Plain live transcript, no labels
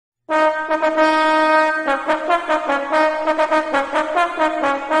There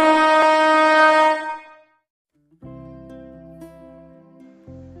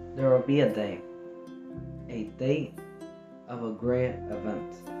will be a day of a great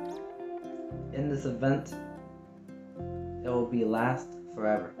event. In this event, it will be last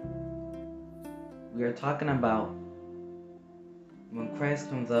forever. We are talking about when Christ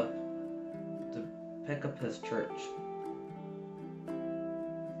comes up to pick up his church,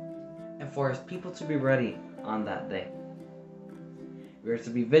 and for his people to be ready on that day. We are to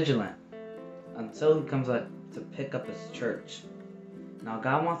be vigilant until he comes up to pick up his church. Now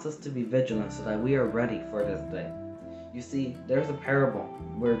God wants us to be vigilant so that we are ready for this day. You see, there's a parable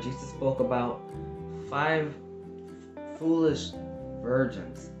where Jesus spoke about 5 foolish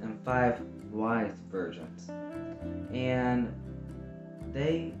virgins and 5 wise virgins. And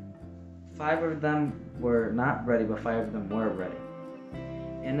 5 of them were not ready, but 5 of them were ready.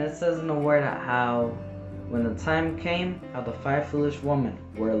 And it says in the word how when the time came, how the 5 foolish women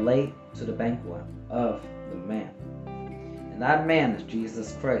were late to the banquet of the man. And that man is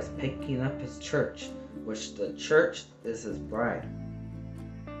Jesus Christ picking up his church, which the church is his bride.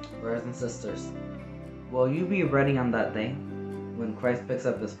 Brothers and sisters, will you be ready on that day when Christ picks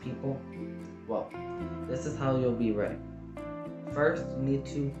up his people? Well, this is how you'll be ready. First, you need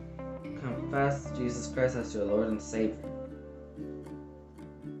to confess Jesus Christ as your Lord and Savior.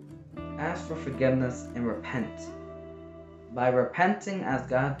 Ask for forgiveness and repent. By repenting, ask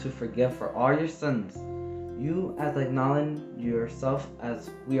God to forgive for all your sins. You as acknowledging yourself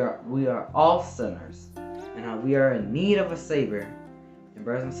as we are all sinners and how we are in need of a Savior. And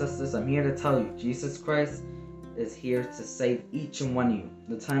brothers and sisters, I'm here to tell you, Jesus Christ is here to save each and one of you.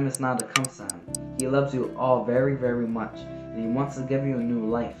 The time is now to come to him. He loves you all very, very much, and he wants to give you a new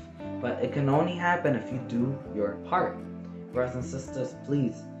life. But it can only happen if you do your part. Brothers and sisters,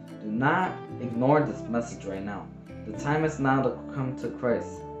 please do not ignore this message right now. The time is now to come to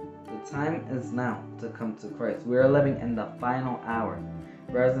Christ. The time is now to come to Christ. We are living in the final hour.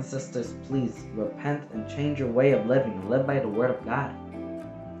 Brothers and sisters, please repent and change your way of living and live by the word of God.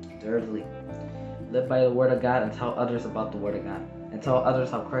 Thirdly, live by the word of God and tell others about the word of God. And tell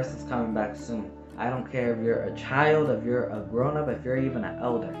others how Christ is coming back soon. I don't care if you're a child, if you're a grown-up, if you're even an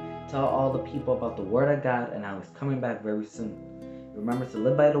elder. Tell all the people about the word of God and how he's coming back very soon. Remember to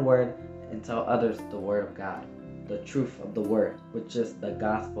live by the word and tell others the word of God. The truth of the word, which is the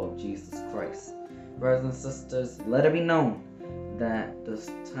gospel of Jesus Christ. Brothers and sisters, let it be known that this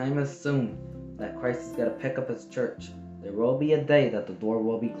time is soon, that Christ is going to pick up his church. There will be a day that the door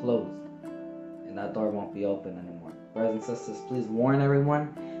will be closed, and that door won't be open anymore. Brothers and sisters, please warn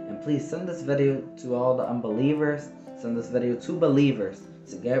everyone, and please send this video to all the unbelievers, send this video to believers,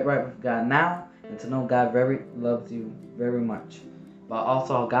 to get right with God now, and to know God loves you very much. But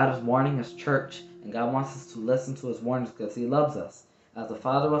also how God is warning his church, and God wants us to listen to his warnings because he loves us. As the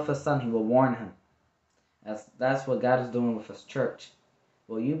Father with his Son, he will warn him. That's what God is doing with his church.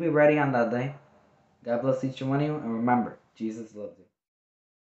 Will you be ready on that day? God bless each one of you, and remember, Jesus loves you.